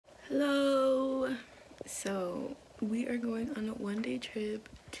Hello. So we are going on a one-day trip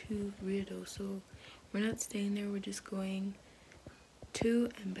to Ruidoso. We're not staying there, we're just going to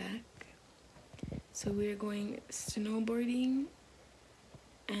and back. So we are going snowboarding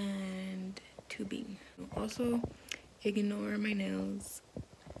and tubing. Also, ignore my nails.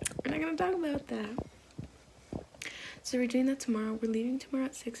 We're not gonna talk about that. So we're doing that tomorrow. We're leaving tomorrow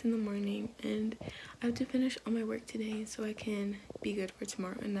at 6 in the morning, and I have to finish all my work today so I can be good for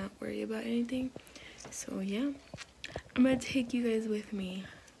tomorrow and not worry about anything. So yeah, I'm gonna take you guys with me,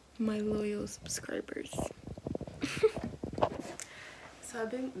 my loyal subscribers. So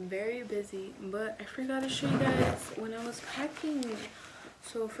I've been very busy, but I forgot to show you guys when I was packing.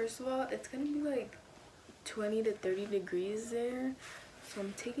 So first of all, it's gonna be like 20 to 30 degrees there. So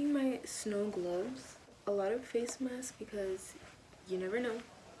I'm taking my snow gloves, a lot of face masks because you never know,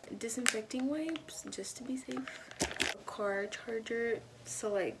 disinfecting wipes just to be safe, a car charger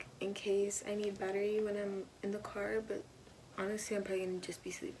so like in case I need battery when I'm in the car, but honestly I'm probably gonna just be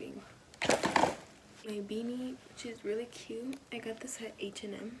sleeping. My beanie, which is really cute, I got this at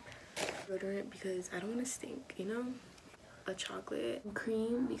H&M. Deodorant because I don't want to stink, you know. A chocolate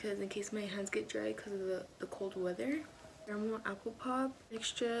cream because in case my hands get dry because of the cold weather. Caramel apple pop,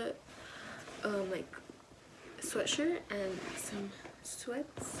 extra like sweatshirt and some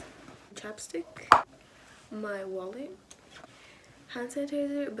sweats, chapstick, my wallet, hand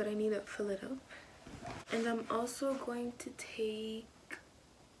sanitizer, but I need to fill it up. And I'm also going to take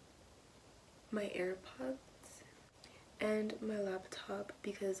my AirPods and my laptop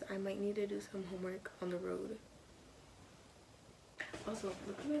because I might need to do some homework on the road. Also,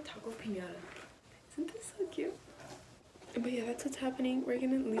 look at my taco piñata. Isn't this so cute? But yeah, that's what's happening. We're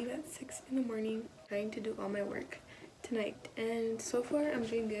gonna leave at 6 in the morning, trying to do all my work tonight, and so far I'm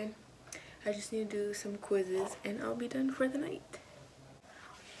doing good. I just need to do some quizzes and I'll be done for the night.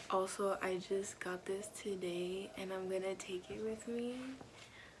 Also, I just got this today and I'm gonna take it with me.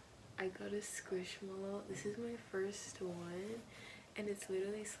 I got a squishmallow. This is my first one and it's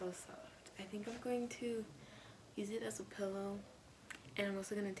literally so soft. I think I'm going to use it as a pillow, and I'm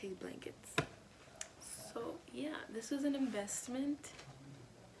also gonna take blankets. So yeah, this was an investment.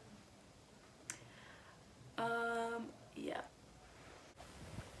 Yeah,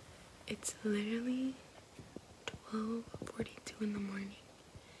 it's literally 12:42 in the morning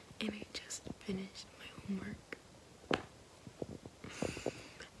and I just finished my homework.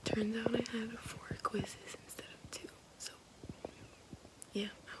 Turns out I had 4 quizzes instead of 2, so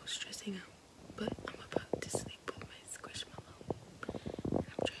yeah, I was stressing out, but I'm about to sleep with my squishmallow and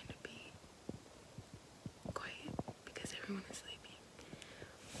I'm trying to be quiet because everyone is sleeping,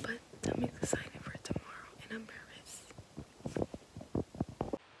 but I'm excited for tomorrow and I'm nervous.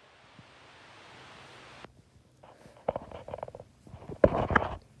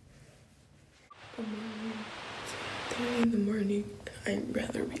 Good morning. It's 3 in the morning. I'd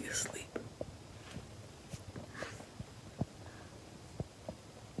rather be asleep.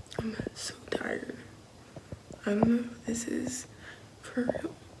 I'm so tired. I don't know if this is for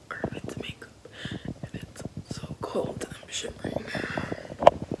real or if it's makeup. And it's so cold, I'm shivering.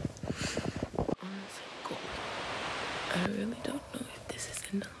 I'm so cold. I really don't know if this is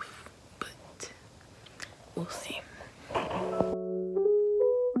enough, but we'll see.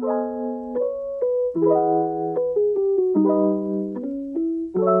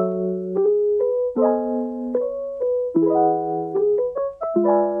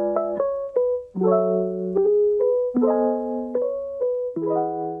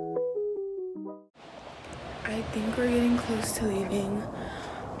 I think we're getting close to leaving,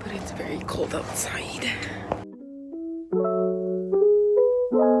 but it's very cold outside.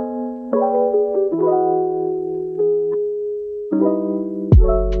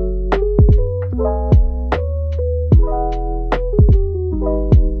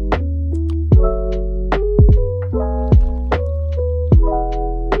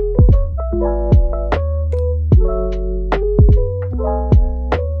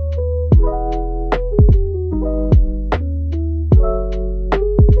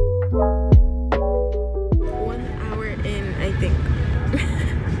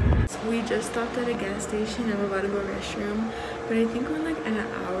 We just stopped at a gas station and we're about to go restroom, but I think we're like an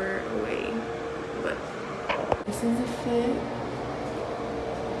hour away. But this is the fit,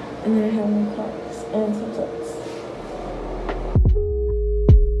 and then I have my Crocs and some socks.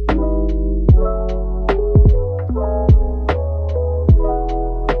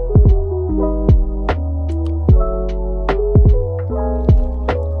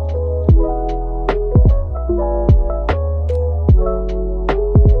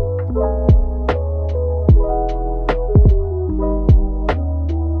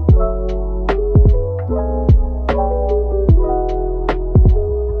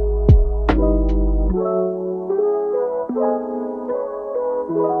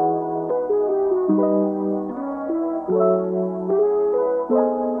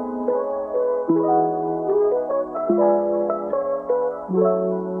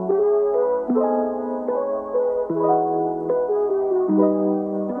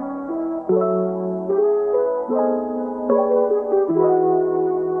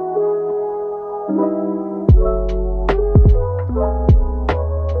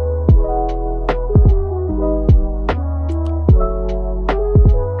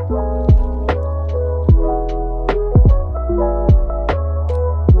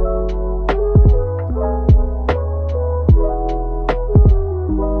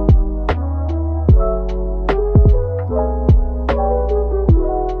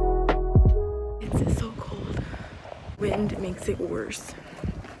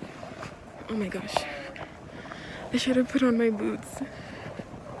 Oh my gosh. I should have put on my boots.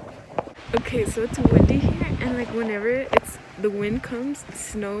 Okay, so it's windy here, and like whenever the wind comes,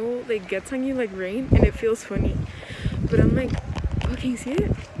 snow like gets on you like rain, and it feels funny. But I'm like, oh, can you see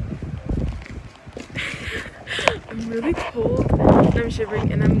it? I'm really cold and I'm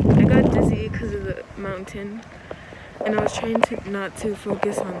shivering, and I got dizzy because of the mountain, and I was trying to not to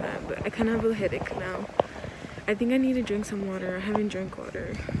focus on that, but I kind of have a headache now. I think I need to drink some water. I haven't drank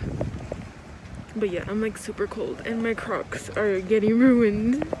water. But yeah, I'm like super cold and my Crocs are getting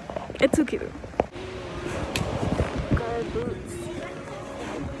ruined. It's okay though. Got our boots.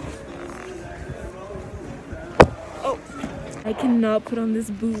 Oh, I cannot put on this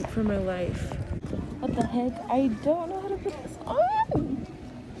boot for my life. What the heck? I don't know how to put this on.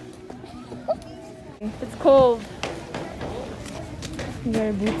 It's cold. We got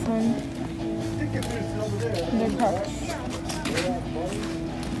our boots on. And they're Crocs.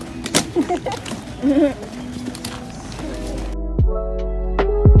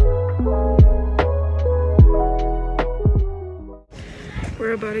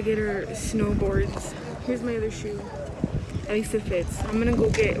 We're about to get our snowboards. Here's my other shoe. At least it fits. I'm gonna go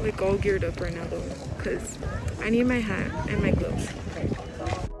get like all geared up right now though, because I need my hat and my gloves.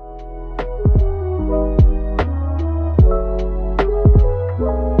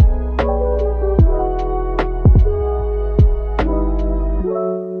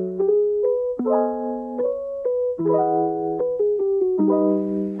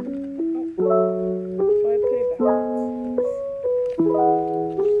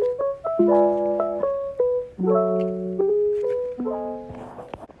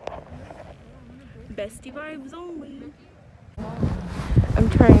 Bestie vibes only. I'm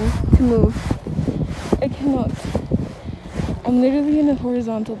trying to move. I cannot. I'm literally in a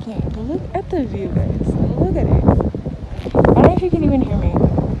horizontal plane. But look at the view, guys. Look at it. I don't know if you can even hear me.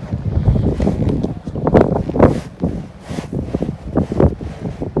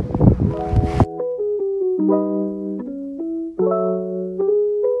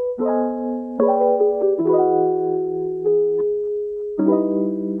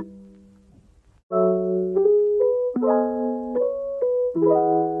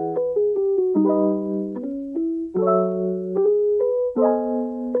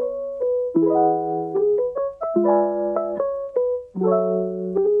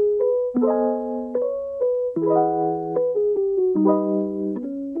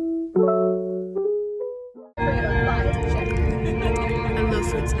 I love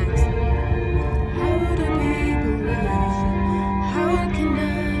fruit snacks. How do people reach? How can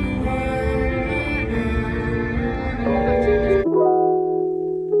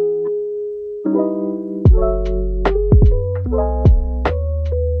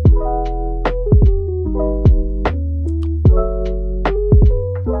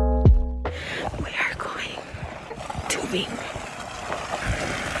we are going tubing.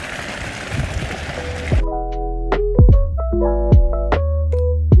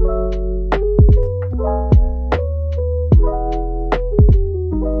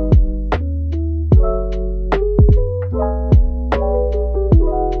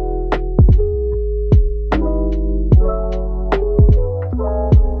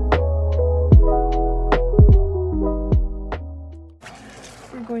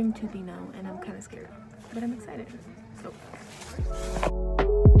 Going tubing now, and I'm kind of scared, but I'm excited. So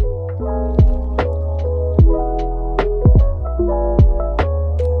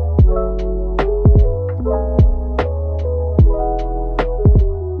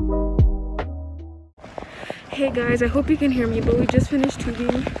hey guys, I hope you can hear me, but we just finished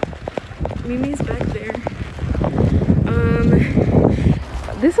tubing. Mimi's back there.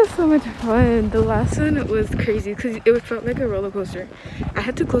 This was so much fun. The last one was crazy because it felt like a roller coaster. I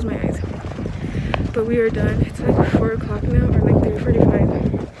had to close my eyes, but we are done. It's like 4 o'clock now, or like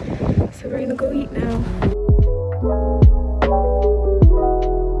 3:45. So we're gonna go eat now.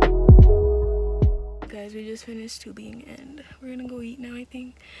 Guys, we just finished tubing and we're gonna go eat now, I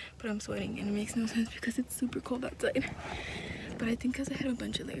think. But I'm sweating and it makes no sense because it's super cold outside. But I think because I had a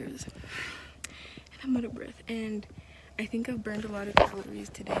bunch of layers and I'm out of breath, and I think I've burned a lot of calories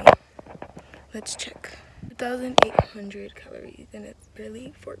today. Let's check. 2,800 calories, and it's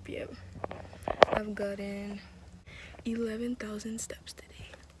barely 4 p.m. I've gotten 11,000 steps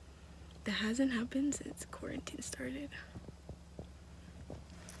today. That hasn't happened since quarantine started.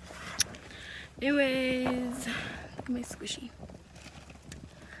 Anyways, look at my squishy.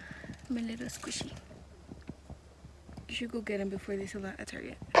 My little squishy. You should go get them before they sell out at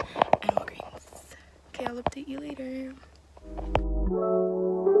Target and Walgreens. Okay, I'll update you later.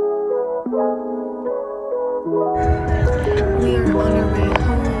 We are on our way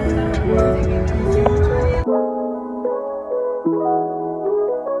home.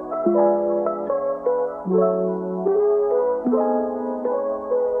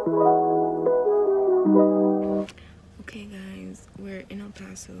 We're in El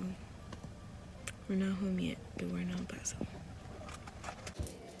Paso. We're not home yet, but we're in El Paso.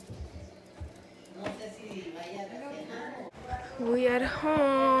 We at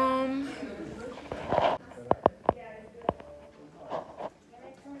home.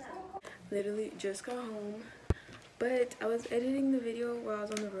 Literally just got home, but I was editing the video while I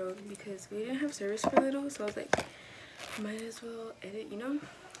was on the road because we didn't have service for a little, so I was like, might as well edit, you know.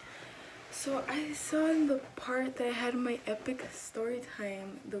 So I saw in the part that I had my epic story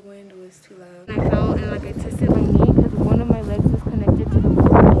time, the wind was too loud. And I fell and like I twisted my knee because one of my legs was connected to the board.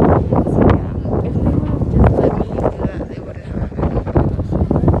 So yeah, if they would have just let me do that, it wouldn't have happened.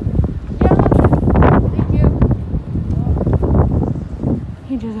 Yeah, thank you.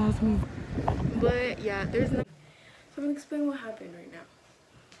 He just asked me. But yeah, there's no. So I'm gonna explain what happened right now.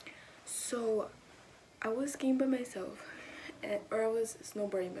 So I was skiing by myself, or I was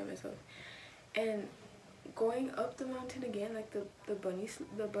snowboarding by myself, and going up the mountain again, like the bunny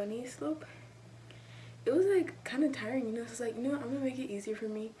slope, it was like kind of tiring, you know. So it's like, you know what, I'm gonna make it easier for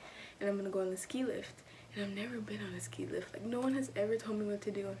me, and I'm gonna go on the ski lift. And I've never been on a ski lift. Like, no one has ever told me what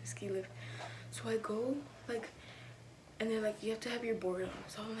to do on a ski lift. So I go, like, and they're like, you have to have your board on.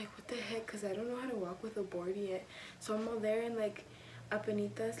 So I'm like, what the heck? Because I don't know how to walk with a board yet. So I'm all there and like,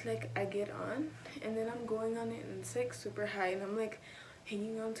 apenitas, like, I get on. And then I'm going on it and it's like super high. And I'm like,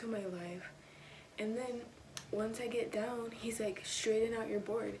 hanging on to my life. And then once I get down, he's like, straighten out your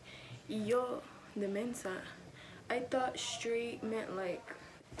board. Yo, de mensa. I thought straight meant like,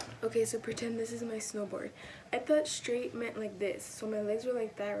 okay, so pretend this is my snowboard. I thought straight meant like this. So my legs were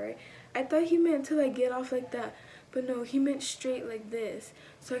like that, right? I thought he meant to like get off like that. But no, he meant straight like this,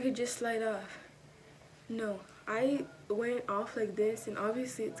 so I could just slide off. No, I went off like this, and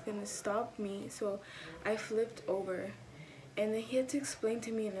obviously it's gonna stop me, so I flipped over. And then he had to explain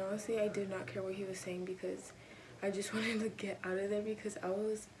to me, and honestly, I did not care what he was saying because I just wanted to get out of there because I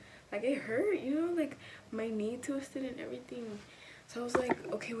was, like, it hurt, you know, like, my knee twisted and everything. So I was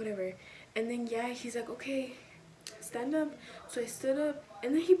like, okay, whatever. And then, yeah, he's like, okay, stand up. So I stood up,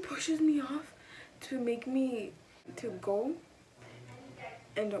 and then he pushes me off to make me to go,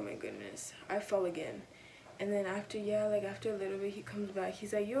 and oh my goodness, I fell again. And then after, yeah, like after a little bit, he comes back.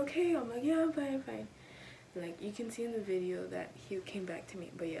 He's like, you okay? I'm like, yeah, I'm fine, I'm fine. Like, you can see in the video that he came back to me.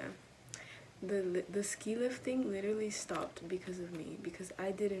 But yeah, the ski lifting literally stopped because of me, because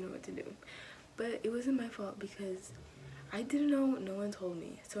I didn't know what to do. But it wasn't my fault because I didn't know, no one told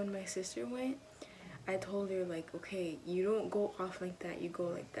me. So when my sister went, I told her, like, okay, you don't go off like that, you go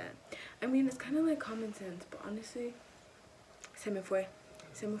like that. I mean, it's kind of like common sense, but honestly, se me fue,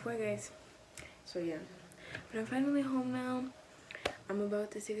 guys. So yeah, but I'm finally home now. I'm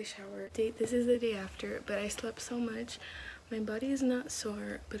about to take a shower. This is the day after, but I slept so much. My body is not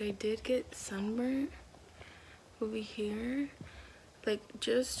sore, but I did get sunburnt over here, like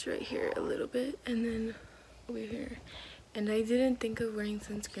just right here a little bit, and then over here. And I didn't think of wearing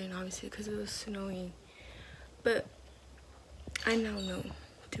sunscreen, obviously, because it was snowy. But I now know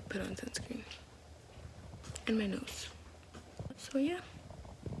to put on sunscreen. And my nose. So yeah.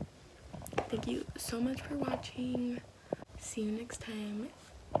 Thank you so much for watching. See you next time.